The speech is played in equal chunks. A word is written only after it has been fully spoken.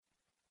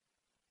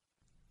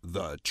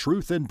The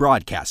Truth in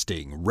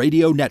Broadcasting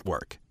Radio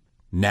Network.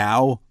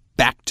 Now,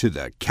 back to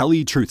the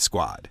Kelly Truth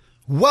Squad.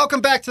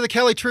 Welcome back to the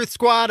Kelly Truth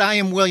Squad. I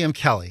am William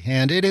Kelly,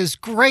 and it is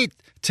great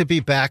to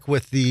be back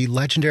with the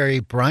legendary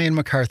Brian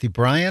McCarthy.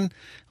 Brian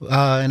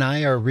and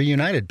I are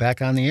reunited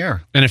back on the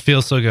air. And it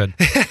feels so good.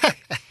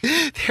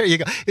 There you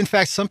go. In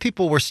fact, some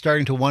people were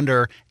starting to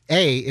wonder,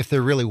 A, if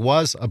there really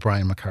was a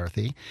Brian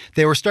McCarthy.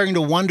 They were starting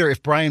to wonder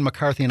if Brian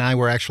McCarthy and I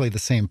were actually the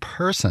same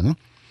person.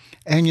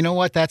 And you know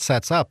what that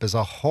sets up is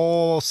a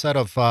whole set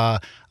of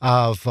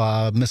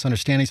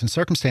misunderstandings and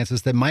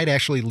circumstances that might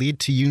actually lead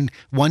to you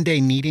one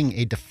day needing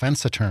a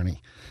defense attorney.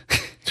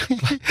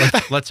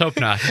 Let's hope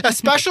not.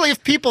 Especially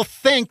if people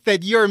think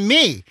that you're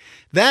me.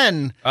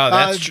 Then,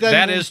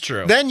 that is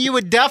true. Then you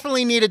would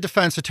definitely need a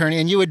defense attorney,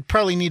 and you would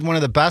probably need one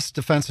of the best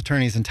defense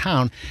attorneys in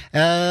town.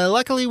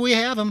 Luckily, we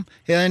have him,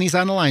 and he's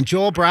on the line.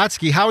 Joel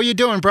Brodsky, how are you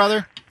doing,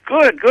 brother?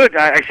 Good.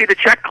 I see the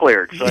check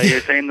cleared, so you're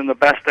saying them the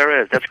best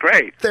there is. That's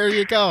great. There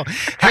you go.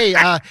 Hey,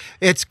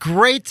 it's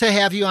great to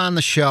have you on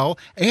the show.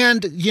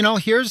 And, you know,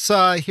 here's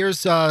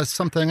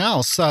something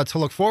else to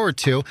look forward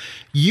to.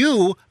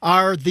 You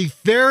are the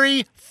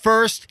very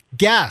first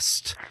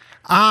guest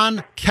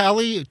on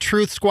Kelly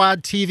Truth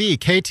Squad TV,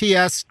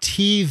 KTS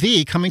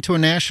TV, coming to a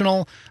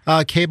national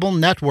cable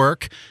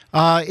network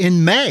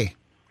in May.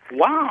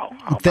 Wow.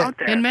 How about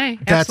that? In May,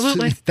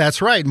 absolutely.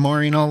 That's right.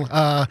 Maureen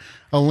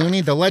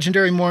O'Looney, the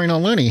legendary Maureen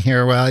O'Looney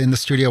here in the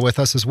studio with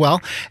us as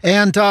well.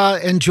 And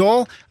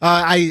Joel,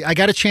 I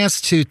got a chance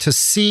to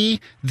see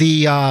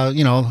the,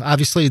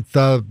 obviously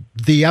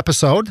the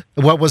episode,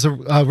 what was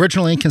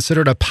originally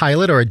considered a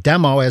pilot or a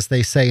demo, as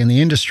they say in the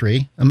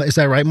industry. Is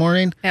that right,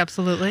 Maureen?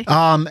 Absolutely.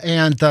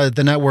 And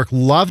the network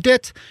loved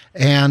it.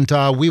 And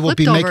we will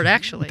be making it,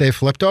 actually. They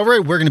flipped over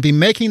it. We're going to be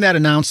making that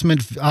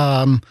announcement,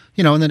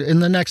 in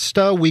the next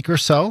week or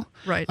so.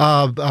 Right.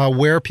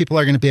 Where people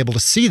are going to be able to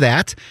see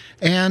that.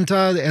 And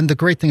the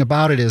great thing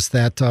about it is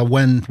that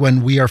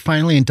when we are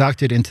finally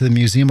inducted into the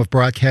Museum of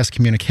Broadcast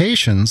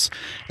Communications,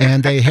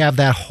 and they have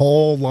that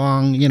whole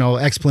long,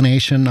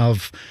 explanation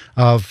of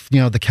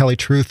the Kelly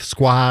Truth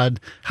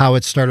Squad, how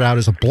it started out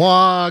as a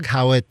blog,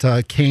 how it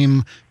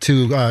came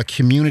to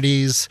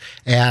communities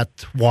at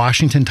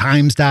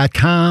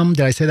WashingtonTimes.com.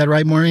 Did I say that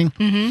right, Maureen?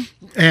 Mm-hmm.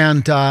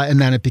 And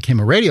then it became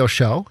a radio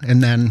show,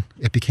 and then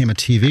it became a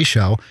TV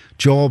show.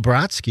 Joel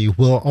Brodsky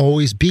will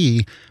always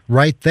be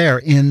right there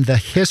in the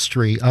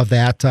history of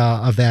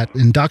that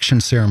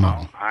induction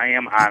ceremony. I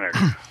am honored.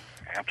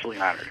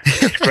 Absolutely honored.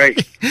 That's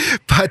great.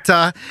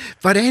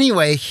 But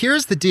anyway,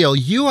 here's the deal.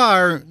 You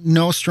are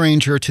no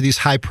stranger to these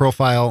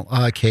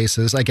high-profile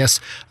cases, I guess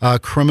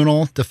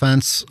criminal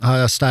defense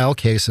style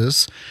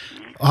cases.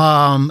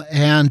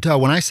 And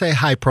when I say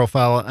high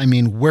profile, I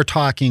mean we're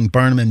talking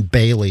Barnum and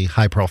Bailey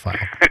high profile.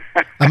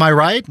 Am I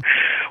right?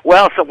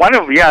 Well, so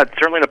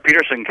certainly the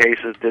Peterson case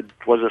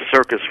was a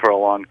circus for a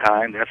long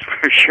time. That's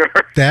for sure.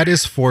 That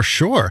is for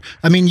sure.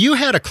 I mean, you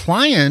had a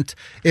client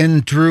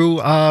in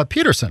Drew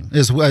Peterson,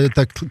 is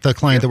the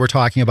client that we're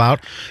talking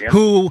about,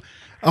 who.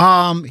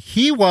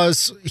 He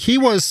was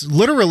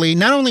literally,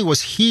 not only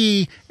was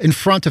he in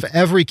front of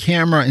every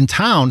camera in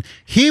town,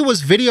 he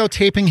was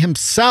videotaping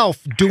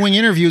himself doing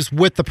interviews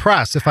with the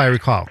press, if I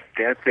recall.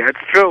 That's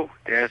true.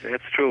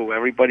 That's true.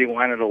 Everybody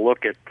wanted to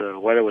look at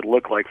what it would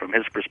look like from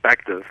his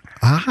perspective,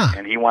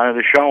 and he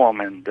wanted to show them,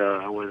 and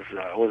it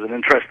was an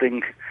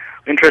interesting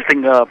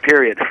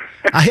period.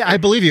 I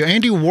believe you.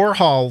 Andy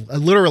Warhol,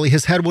 literally,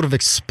 his head would have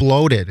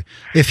exploded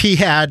if he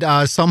had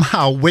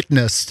somehow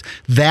witnessed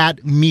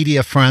that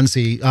media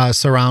frenzy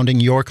surrounding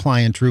your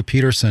client, Drew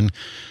Peterson.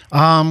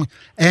 And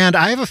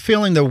I have a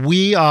feeling that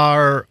we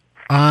are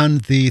on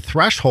the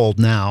threshold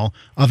now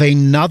of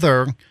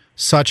another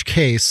such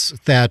case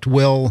that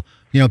will,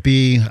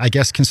 be, I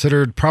guess,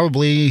 considered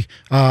probably,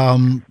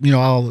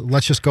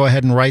 let's just go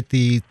ahead and write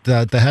the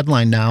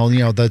headline now,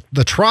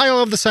 the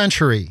trial of the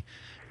century.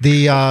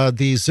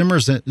 The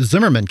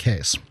Zimmerman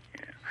case.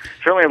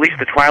 Certainly, at least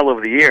the trial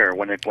of the year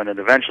when it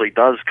eventually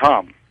does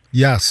come.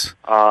 Yes.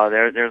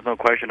 There's no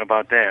question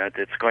about that.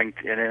 It's going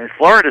to, and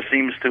Florida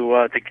seems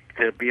to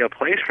be a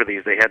place for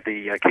these. They had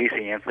the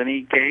Casey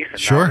Anthony case,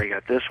 and now they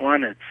got this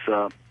one. It's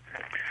going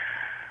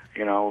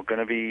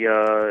to be.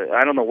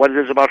 I don't know what it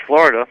is about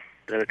Florida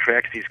that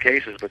attracts these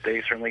cases, but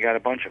they certainly got a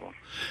bunch of them.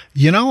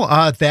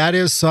 That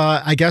is,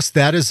 I guess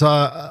that is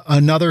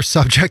another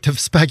subject of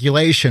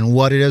speculation,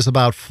 what it is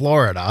about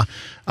Florida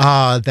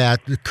that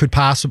could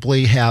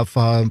possibly have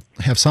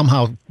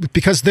somehow,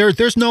 because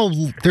there's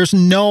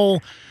no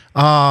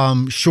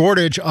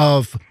shortage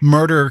of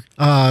murder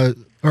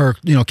or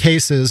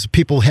cases,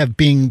 people have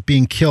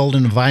being killed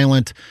in a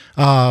violent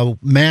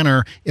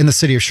manner in the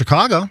city of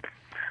Chicago.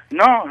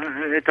 No,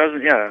 it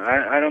doesn't.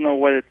 Yeah, I don't know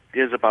what it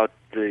is about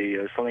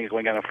something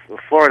going on in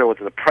Florida, where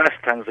the press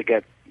tends to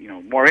get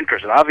more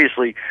interested.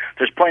 Obviously,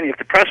 there's plenty. If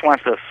the press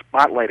wants to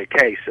spotlight a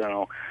case,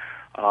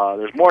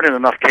 there's more than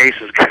enough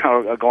cases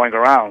going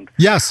around.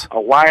 Yes.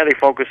 Why are they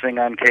focusing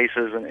on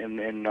cases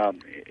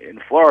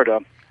in Florida?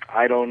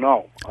 I don't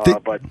know,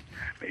 but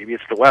maybe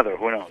it's the weather.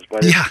 Who knows?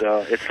 But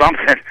it's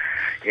something,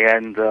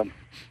 and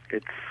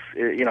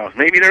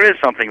maybe there is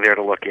something there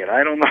to look at.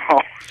 I don't know.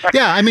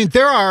 Yeah, I mean,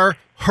 there are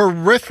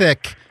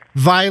horrific,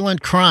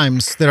 violent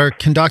crimes that are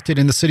conducted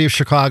in the city of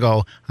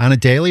Chicago on a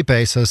daily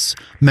basis,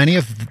 many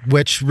of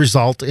which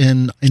result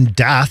in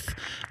death.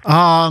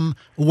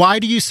 Why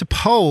do you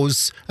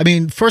suppose, I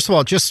mean, first of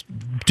all, just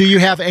do you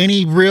have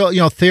any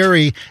real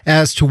theory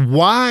as to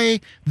why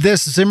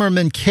this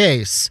Zimmerman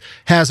case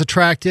has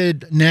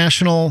attracted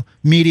national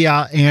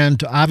media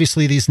and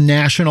obviously these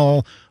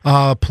national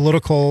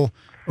political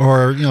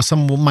or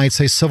some might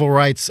say civil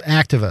rights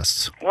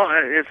activists? Well,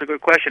 it's a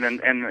good question,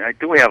 and I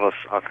do have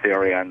a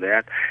theory on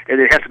that.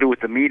 It has to do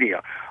with the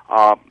media.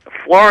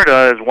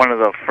 Florida is one of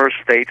the first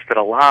states that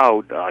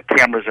allowed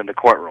cameras in the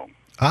courtroom.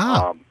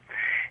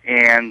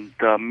 And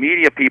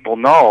media people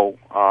know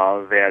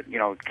that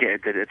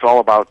that it's all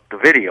about the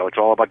video. It's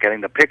all about getting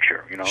the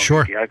picture.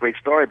 Sure. If you got a great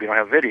story, if you don't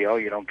have video,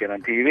 you don't get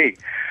on TV.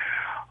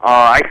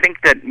 I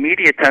think that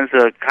media tends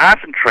to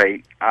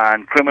concentrate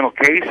on criminal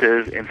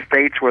cases in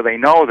states where they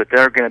know that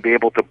they're going to be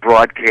able to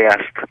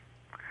broadcast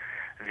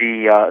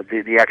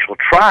the actual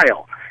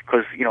trial,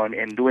 because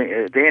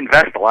they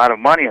invest a lot of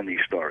money in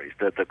these stories.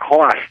 The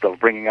cost of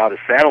bringing out a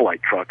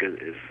satellite truck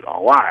is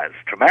a lot. It's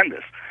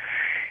tremendous,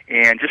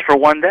 and just for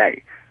one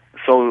day.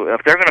 So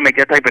if they're going to make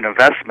that type of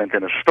investment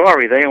in a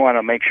story, they want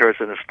to make sure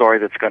it's in a story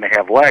that's going to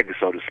have legs,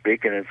 so to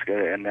speak. And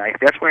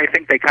that's where I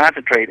think they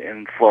concentrate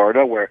in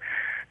Florida, where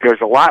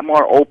there's a lot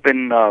more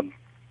open.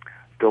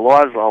 The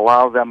laws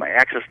allow them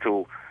access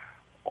to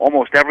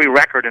almost every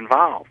record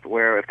involved.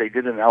 Where if they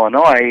did in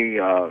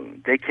Illinois,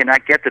 they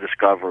cannot get the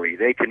discovery.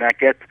 They cannot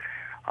get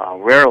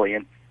rarely.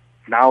 And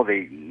now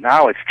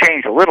it's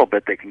changed a little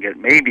bit. They can get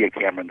maybe a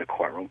camera in the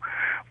courtroom,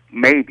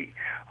 maybe.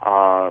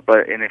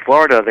 But in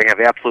Florida, they have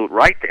absolute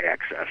right to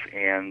access,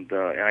 and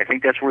I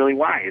think that's really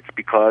why. It's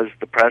because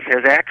the press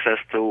has access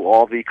to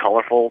all the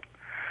colorful,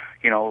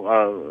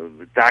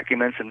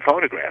 documents and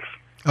photographs.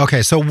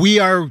 Okay, so we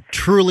are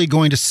truly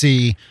going to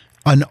see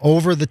an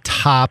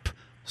over-the-top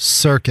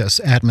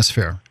circus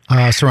atmosphere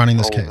surrounding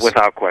this case.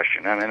 Without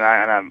question. And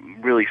I'm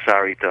really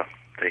sorry to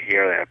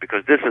hear that,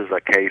 because this is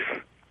a case.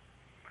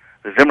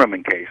 The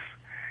Zimmerman case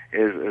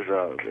is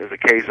a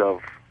case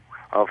of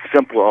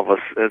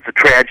it's a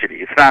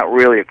tragedy. It's not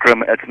really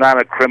it's not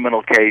a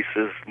criminal case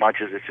as much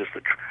as it's just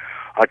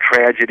a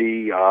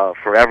tragedy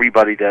for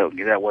everybody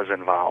that was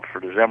involved, for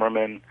the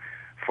Zimmerman,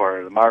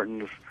 for the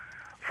Martins,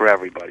 for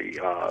everybody.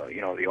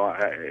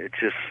 It's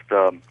just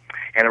and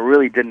it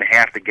really didn't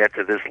have to get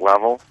to this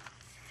level,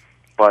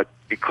 but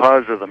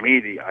because of the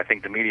media, I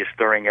think the media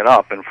stirring it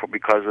up, and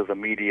because of the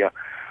media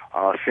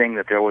seeing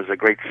that there was a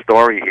great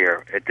story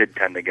here, it did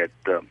tend to get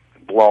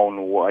blown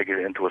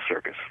into a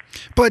circus.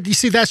 But you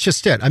see, that's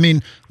just it. I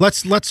mean,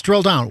 let's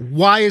drill down.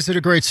 Why is it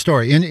a great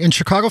story? In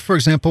Chicago, for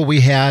example,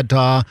 we had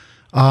a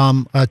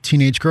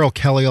teenage girl,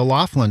 Kelly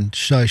O'Loughlin.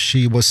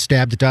 She was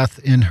stabbed to death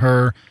in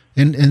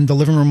the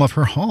living room of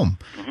her home.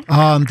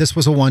 Mm-hmm. This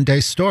was a one-day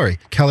story.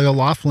 Kelly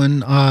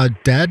O'Loughlin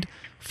dead,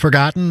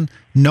 forgotten.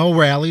 No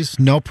rallies,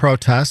 no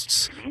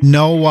protests,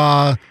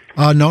 no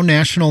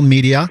national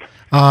media.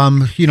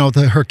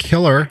 Her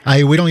killer.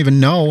 We don't even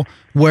know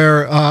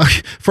where.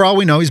 For all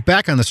we know, he's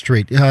back on the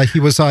street. He's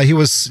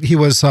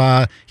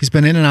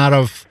been in and out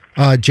of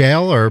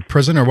jail or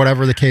prison or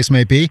whatever the case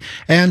may be.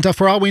 And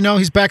for all we know,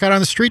 he's back out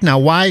on the street now.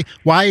 Why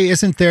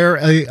isn't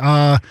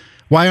there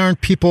why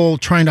aren't people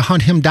trying to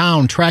hunt him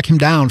down, track him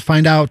down,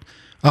 find out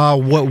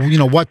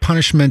what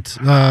punishment,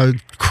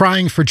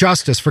 crying for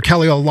justice for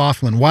Kelly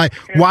O'Loughlin? Why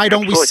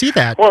don't we see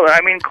that? Well,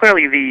 I mean,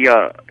 clearly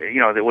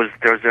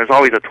there's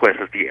always a twist.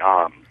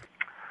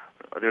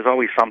 There's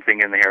always something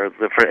in there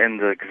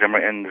in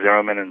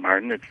Zimmerman and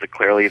Martin. It's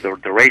clearly the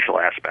racial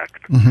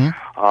aspect. Mm-hmm.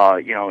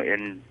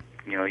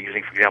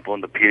 Using for example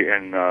in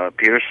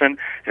Peterson,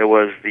 it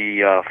was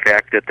the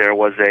fact that there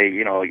was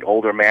a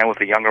older man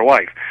with a younger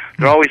wife.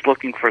 They're always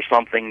looking for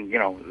something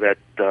that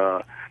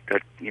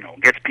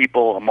gets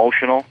people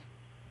emotional.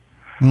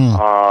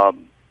 That's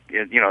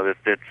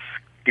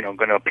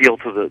going to appeal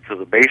to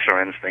the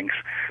baser instincts,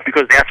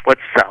 because that's what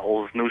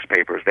sells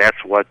newspapers.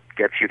 That's what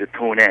gets you to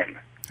tune in.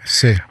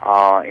 See.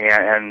 But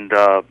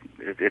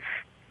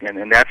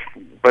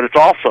it's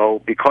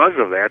also because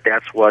of that.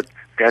 That's what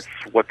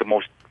the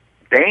most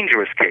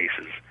dangerous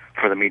cases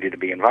for the media to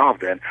be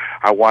involved in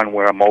are one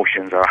where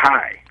emotions are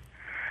high.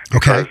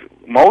 Because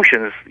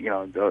emotions,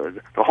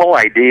 the whole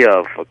idea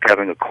of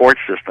having a court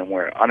system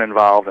where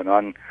uninvolved and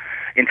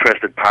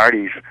uninterested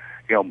parties,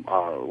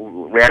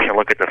 rationally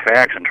look at the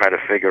facts and try to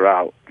figure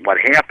out what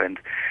happened,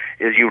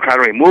 is you try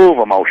to remove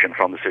emotion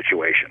from the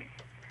situation.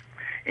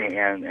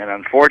 And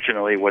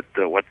unfortunately,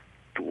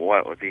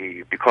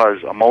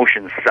 because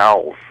emotion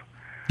sells,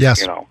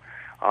 yes.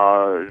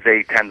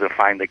 They tend to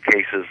find the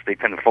cases. They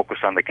tend to focus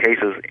on the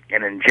cases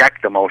and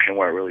inject emotion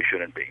where it really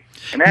shouldn't be.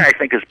 And that, I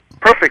think, is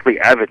perfectly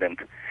evident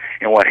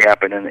in what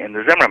happened in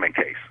the Zimmerman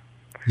case.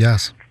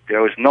 Yes,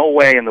 there was no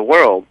way in the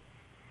world,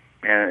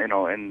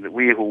 and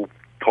we who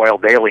toil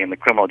daily in the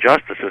criminal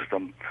justice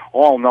system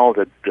all know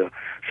that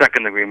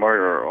second-degree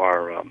murder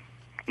or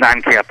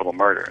non-capital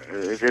murder,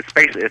 it's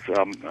basically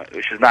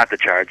which is not the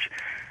charge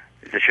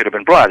that should have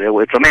been brought.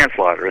 It's a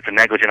manslaughter. It's a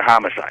negligent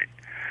homicide.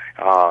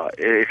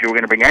 If you were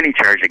going to bring any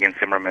charge against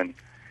Zimmerman,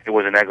 it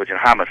was a negligent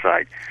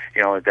homicide.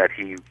 That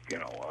he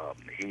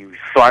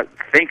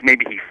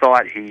maybe he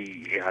thought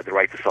he had the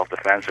right to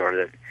self-defense,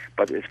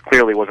 but it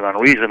clearly was an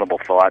unreasonable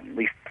thought. At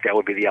least that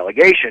would be the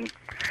allegation,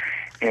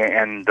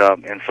 and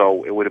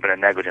so it would have been a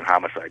negligent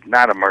homicide,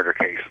 not a murder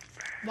case.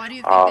 Why do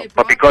you think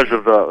but because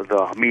of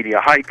the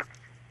media hype,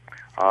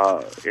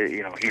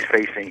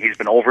 he's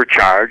been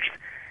overcharged,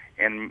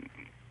 and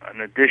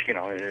in addition,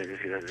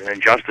 an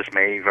injustice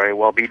may very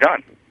well be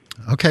done.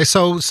 Okay,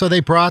 so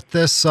they brought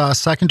this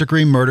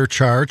second-degree murder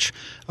charge.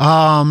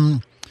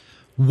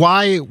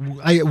 Why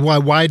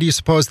do you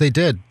suppose they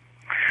did?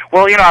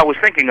 Well, I was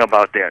thinking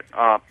about that.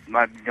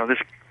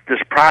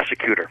 This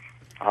prosecutor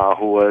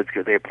who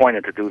they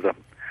appointed to do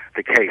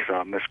the case,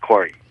 Miss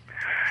Corey.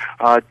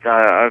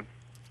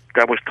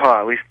 That was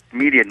taught, at least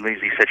media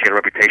said she had a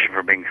reputation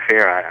for being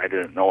fair. I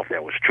didn't know if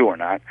that was true or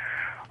not.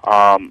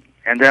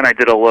 And then I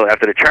did a little,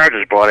 after the charge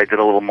was brought, I did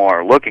a little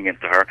more looking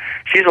into her.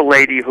 She's a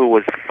lady who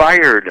was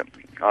fired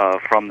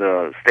from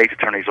the state's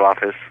attorney's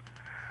office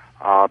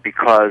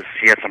because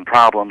she had some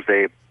problems.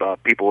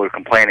 People were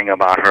complaining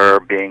about her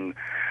being,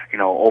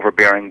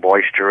 overbearing,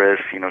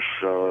 boisterous,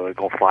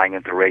 go flying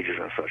into rages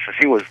and such. So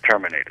she was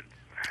terminated.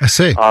 I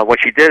see. What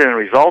she did in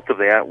result of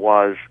that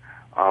was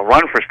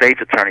run for state's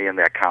attorney in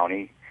that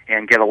county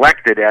and get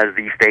elected as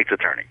the state's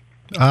attorney.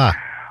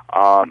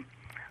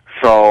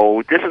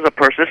 So this is a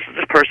person.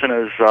 This person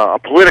is a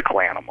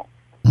political animal.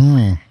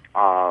 Mm.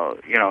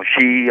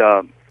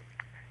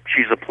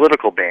 She's a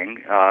political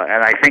being,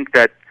 and I think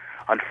that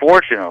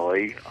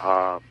unfortunately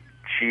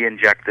she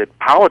injected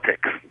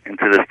politics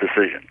into this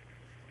decision.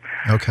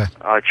 Okay.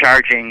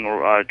 Charging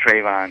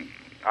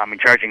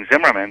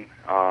Zimmerman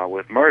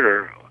with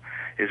murder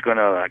is going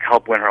to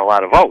help win her a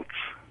lot of votes,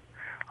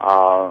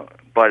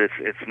 but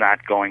it's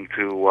not going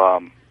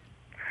to.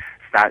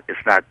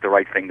 It's not the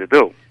right thing to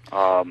do.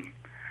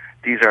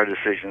 These are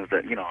decisions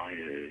that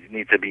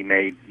need to be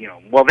made.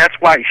 Well, that's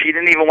why she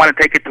didn't even want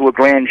to take it to a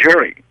grand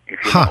jury.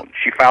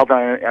 She filed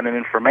on an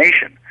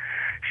information,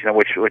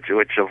 which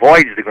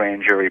avoids the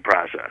grand jury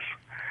process,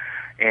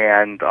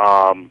 and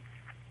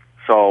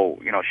so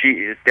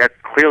that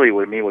clearly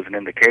with me was an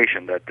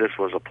indication that this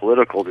was a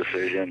political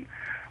decision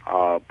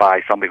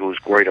by somebody who was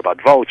worried about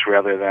votes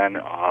rather than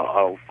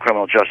a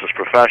criminal justice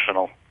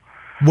professional.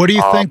 What do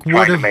you think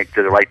would have make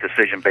the right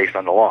decision based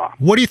on the law?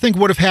 What do you think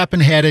would have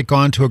happened had it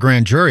gone to a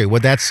grand jury?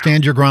 Would that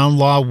stand your ground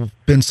law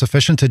been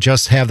sufficient to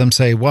just have them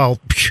say, "Well,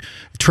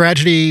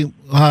 tragedy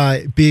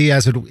be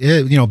as it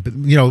is,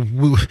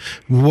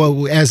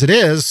 as it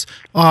is,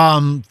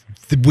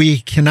 we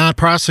cannot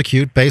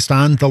prosecute based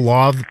on the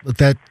law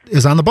that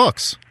is on the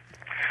books"?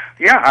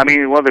 Yeah,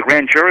 the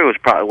grand jury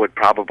would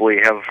probably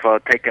have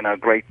taken a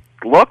great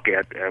look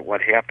at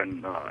what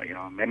happened,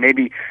 and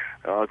maybe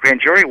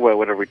grand jury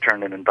would have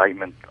returned an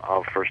indictment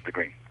of first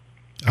degree.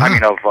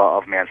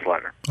 Of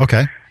manslaughter.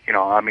 Okay.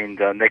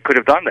 They could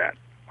have done that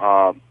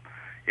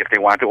if they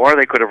wanted to, or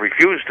they could have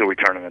refused to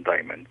return an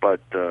indictment. But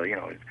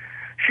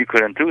she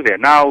couldn't do that.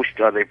 Now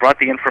they brought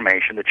the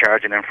information, the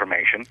charge and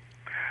information.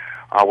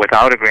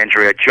 Without a grand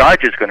jury, a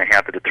judge is going to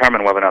have to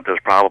determine whether or not there's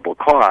probable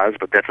cause,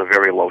 but that's a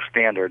very low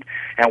standard.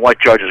 And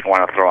what judge is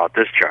going to throw out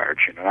this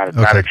charge?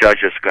 Not a judge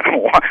that's going to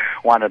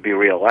want to be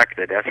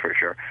reelected, that's for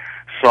sure.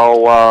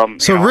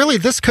 So, really,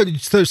 this could.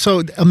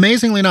 So,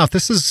 amazingly enough,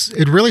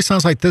 it really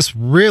sounds like this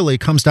really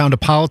comes down to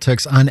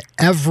politics on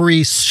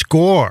every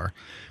score,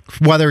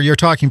 whether you're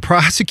talking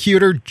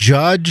prosecutor,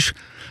 judge.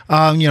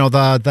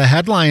 The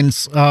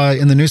headlines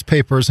in the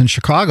newspapers in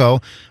Chicago,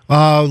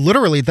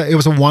 literally, it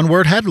was a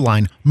one-word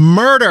headline: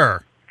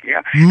 murder.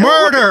 Yeah,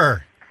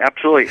 murder.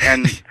 Absolutely.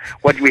 And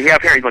what we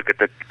have here, look at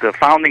the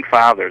founding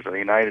fathers of the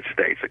United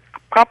States,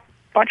 a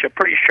bunch of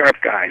pretty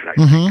sharp guys, I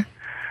think.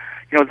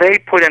 They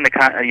put in the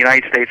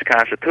United States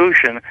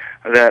Constitution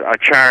that a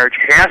charge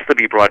has to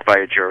be brought by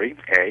a jury,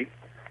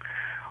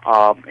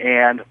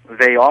 and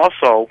they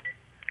also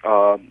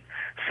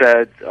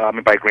said,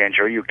 by grand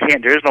jury, you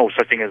can't. There's no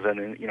such thing as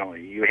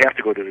you have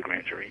to go to the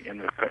grand jury in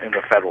the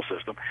federal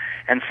system.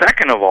 And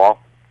second of all,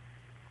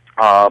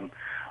 that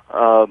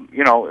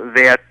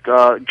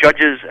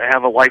judges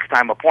have a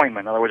lifetime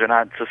appointment. In other words, they're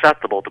not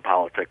susceptible to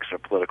politics or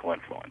political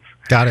influence.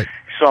 Got it.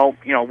 So,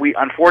 we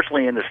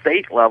unfortunately in the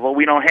state level,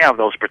 we don't have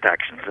those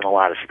protections in a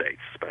lot of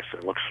states, especially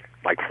it looks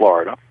like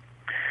Florida,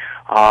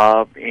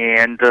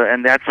 and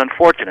that's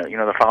unfortunate.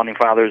 The founding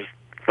fathers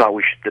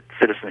thought that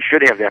citizens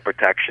should have that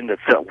protection. That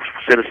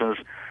citizens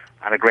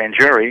on a grand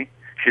jury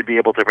should be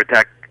able to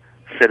protect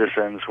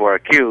citizens who are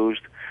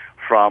accused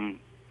from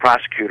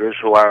prosecutors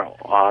who are,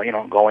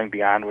 going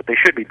beyond what they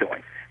should be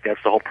doing.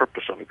 That's the whole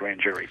purpose of a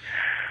grand jury.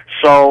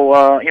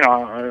 So,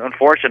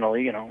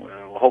 unfortunately,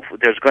 hopefully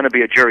there's going to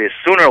be a jury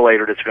sooner or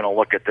later that's going to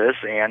look at this,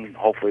 and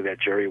hopefully that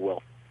jury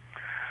will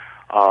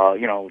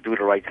do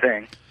the right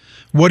thing.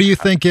 What do you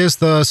think is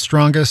the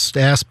strongest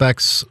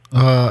aspect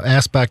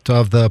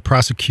of the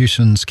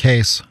prosecution's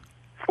case?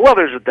 Well,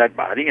 there's a dead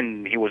body,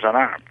 and he was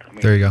unarmed. I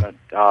mean, there you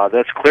go.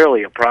 That's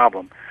clearly a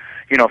problem.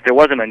 If there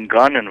wasn't a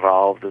gun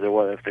involved,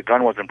 if the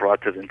gun wasn't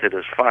brought into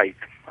this fight,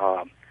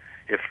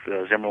 if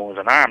Zimmerman was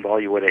unarmed, all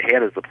you would have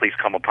had is the police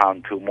come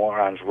upon two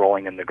morons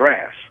rolling in the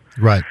grass.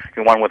 Right.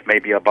 One with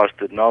maybe a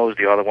busted nose,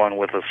 the other one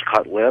with a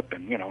cut lip,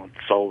 and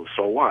so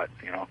what?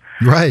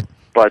 Right.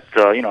 But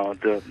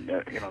the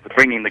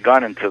bringing the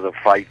gun into the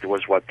fight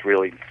was what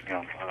really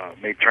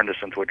may turn this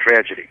into a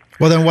tragedy.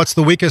 Well, then, what's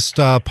the weakest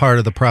part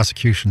of the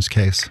prosecution's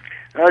case?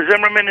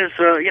 Zimmerman is,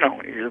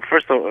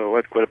 first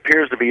what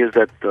appears to be is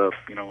that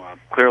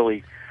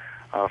clearly,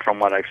 from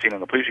what I've seen in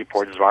the police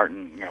reports,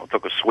 Martin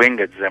took a swing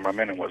at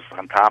Zimmerman and was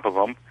on top of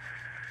him,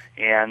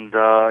 and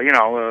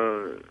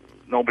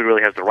nobody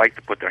really has the right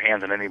to put their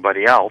hands on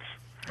anybody else.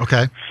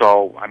 Okay.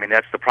 So I mean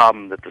that's the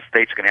problem that the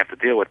state's going to have to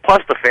deal with.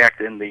 Plus the fact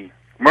in the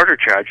murder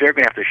charge, they're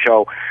going to have to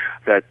show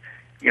that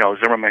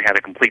Zimmerman had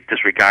a complete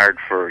disregard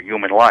for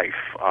human life.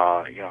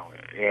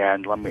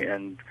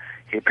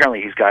 They've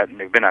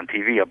been on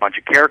TV a bunch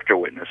of character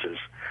witnesses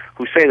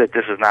who say that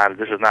this is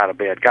not a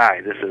bad guy.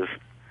 This is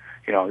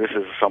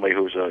somebody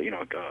who's a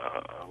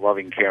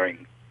loving,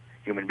 caring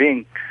human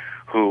being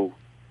who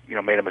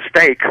made a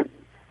mistake.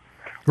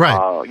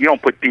 Right. You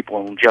don't put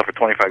people in jail for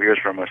 25 years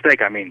for a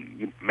mistake. I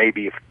mean,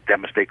 maybe if that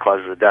mistake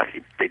causes a death,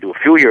 they do a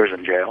few years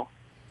in jail.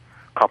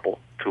 Couple,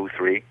 2,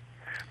 3.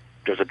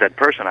 There's a dead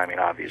person. I mean,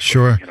 obviously.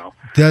 Sure.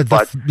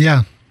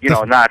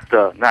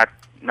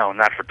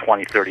 Not for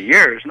 20, 30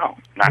 years. No,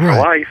 not right.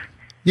 for life.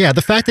 Yeah,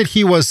 the fact that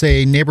he was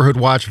a neighborhood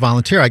watch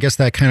volunteer, I guess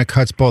that kind of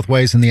cuts both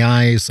ways in the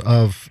eyes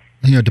of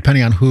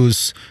depending on who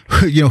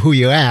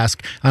you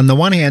ask. On the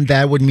one hand,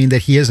 that would mean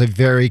that he is a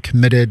very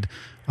committed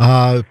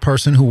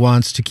person who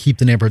wants to keep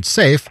the neighborhood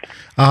safe.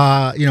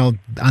 On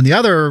the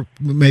other,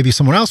 maybe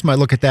someone else might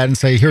look at that and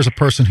say, here's a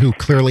person who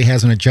clearly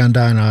has an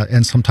agenda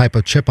and some type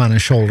of chip on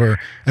his shoulder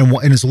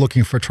and is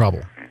looking for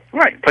trouble.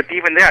 Right, but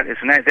even that's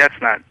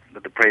not the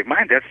depraved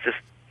mind. That's just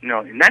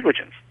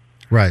negligence.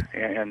 Right.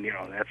 And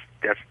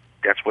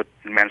that's what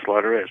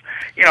manslaughter is.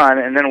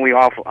 And then we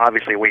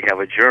obviously we have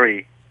a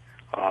jury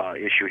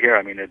issue here.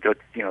 I mean,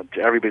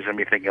 everybody's going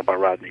to be thinking about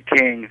Rodney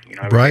King.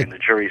 Everybody right. in the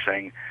jury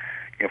saying,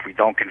 if we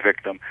don't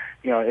convict him,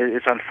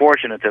 it's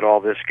unfortunate that all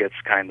this gets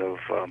kind of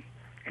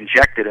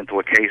injected into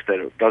a case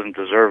that doesn't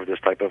deserve this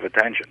type of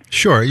attention.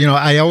 Sure.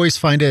 I always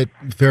find it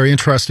very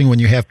interesting when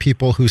you have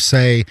people who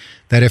say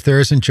that if there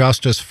isn't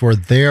justice for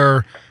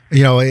their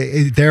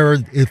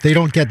if they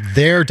don't get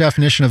their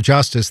definition of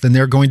justice, then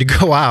they're going to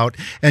go out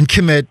and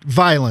commit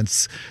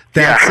violence.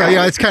 That's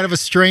it's kind of a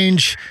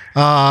strange,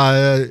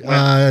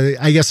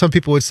 I guess some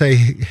people would say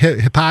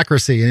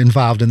hypocrisy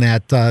involved in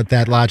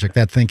that logic,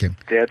 that thinking.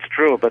 That's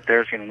true, but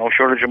there's no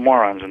shortage of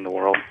morons in the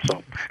world.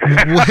 So,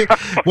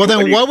 well,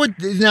 then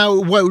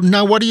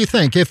what do you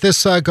think if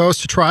this goes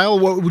to trial?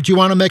 Would you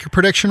want to make a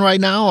prediction right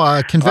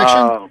now?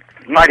 Conviction?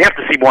 I'd have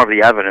to see more of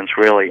the evidence,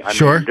 really. I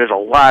sure. mean, there's a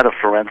lot of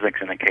forensics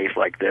in a case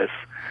like this.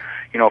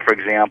 For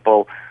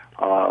example,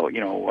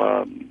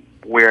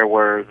 where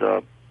were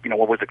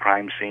what was the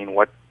crime scene?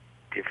 What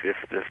if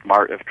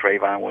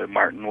Trayvon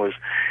Martin was,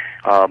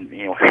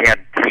 had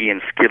tea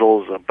and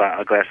Skittles, a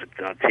glass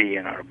of tea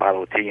and a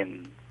bottle of tea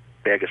and a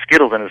bag of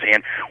Skittles in his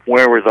hand?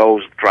 Where were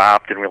those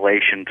dropped in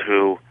relation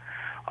to?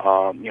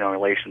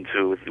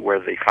 Where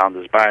they found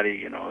his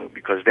body?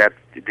 Because that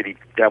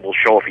will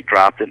show if he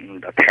dropped it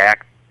and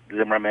attacked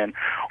Zimmerman,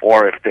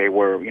 or if they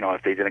were,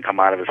 if they didn't come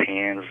out of his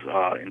hands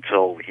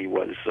until he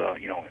was,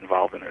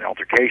 involved in an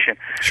altercation.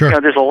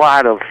 Sure. There's a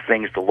lot of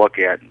things to look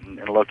at and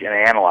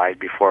analyze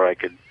before I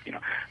could,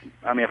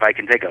 if I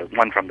can take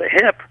one from the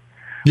hip.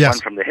 Yes.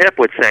 One from the hip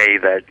would say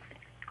that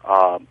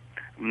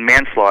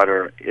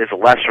manslaughter is a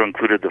lesser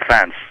included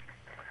defense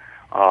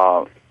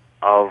of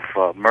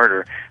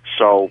murder.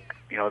 So,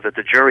 that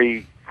the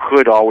jury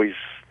could always,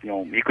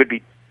 he could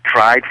be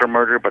tried for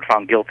murder but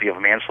found guilty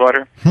of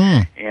manslaughter.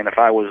 And if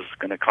I was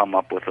going to come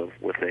up with a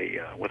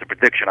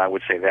prediction, I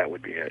would say that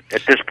would be it.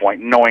 At this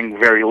point, knowing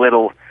very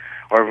little,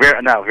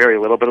 not very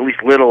little, but at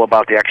least little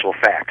about the actual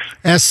facts.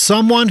 As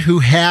someone who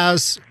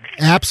has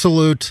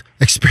absolute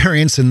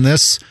experience in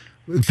this,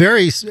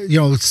 very,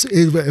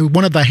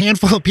 one of the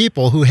handful of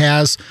people who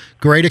has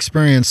great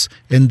experience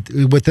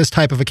with this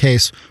type of a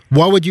case,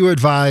 what would you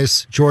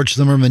advise George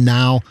Zimmerman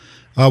now?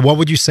 What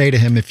would you say to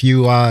him if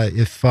you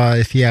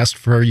if he asked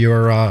for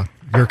your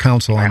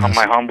counsel on this?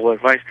 My humble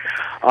advice,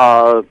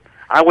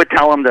 I would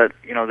tell him that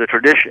the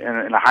tradition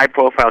in a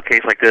high-profile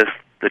case like this,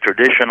 the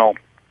traditional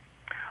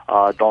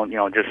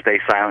don't just stay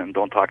silent and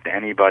don't talk to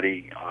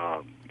anybody.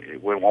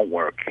 It won't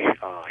work.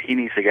 He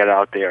needs to get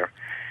out there.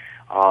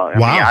 Wow.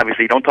 I mean,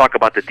 obviously, don't talk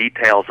about the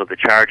details of the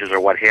charges or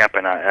what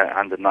happened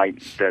on the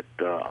night that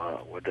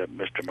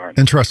Mr.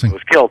 Martin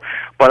was killed.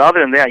 But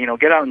other than that,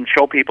 get out and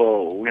show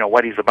people,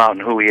 what he's about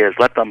and who he is.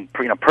 Let them,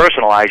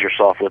 personalize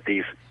yourself with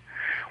the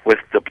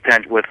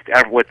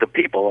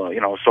people,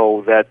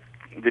 so that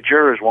the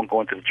jurors won't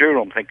go into the jury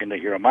room thinking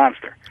that you're a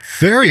monster.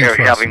 Very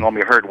interesting. Having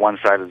only heard one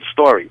side of the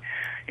story.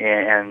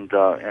 And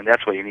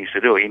that's what he needs to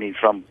do. He needs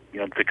some,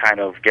 to kind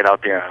of get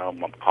out there. I don't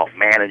want to call it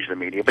manage the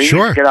media, but he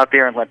needs to get out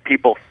there and let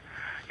people,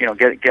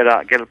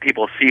 get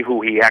people see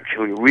who he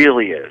actually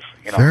really is.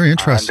 Very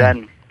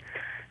interesting.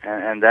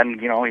 And then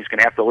he's going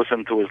to have to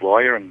listen to his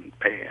lawyer and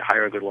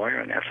hire a good lawyer,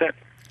 and that's it.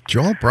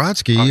 Joel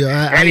Brodsky.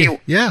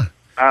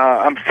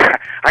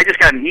 I just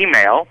got an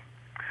email.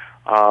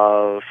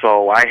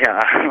 So I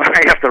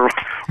have to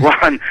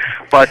run,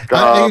 but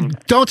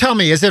don't tell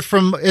me. Is it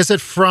from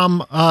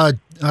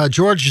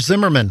George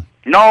Zimmerman?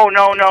 No,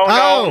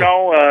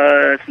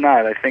 it's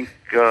not. I think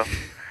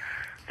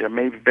there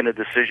may have been a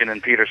decision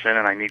in Peterson,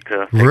 and I need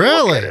to take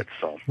a look at it.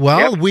 So,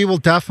 we will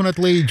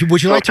definitely.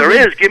 Would you like to? If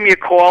there is, give me a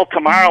call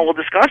tomorrow. We'll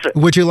discuss it.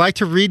 Would you like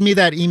to read me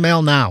that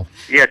email now?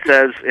 Yeah,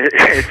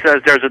 it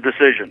says there's a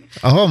decision.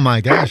 Oh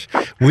my gosh,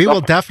 we will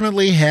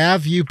definitely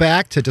have you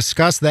back to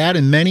discuss that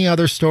and many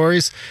other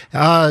stories.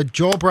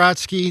 Joel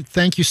Brodsky,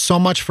 thank you so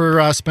much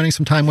for spending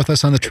some time with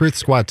us on the Truth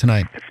Squad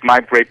tonight. It's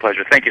my great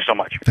pleasure. Thank you so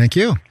much. Thank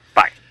you.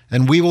 Bye.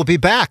 And we will be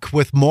back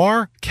with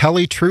more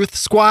Kelly Truth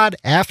Squad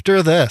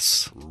after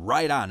this.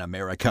 Right on,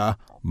 America.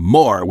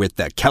 More with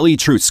the Kelly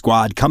Truth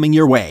Squad coming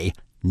your way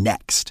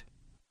next.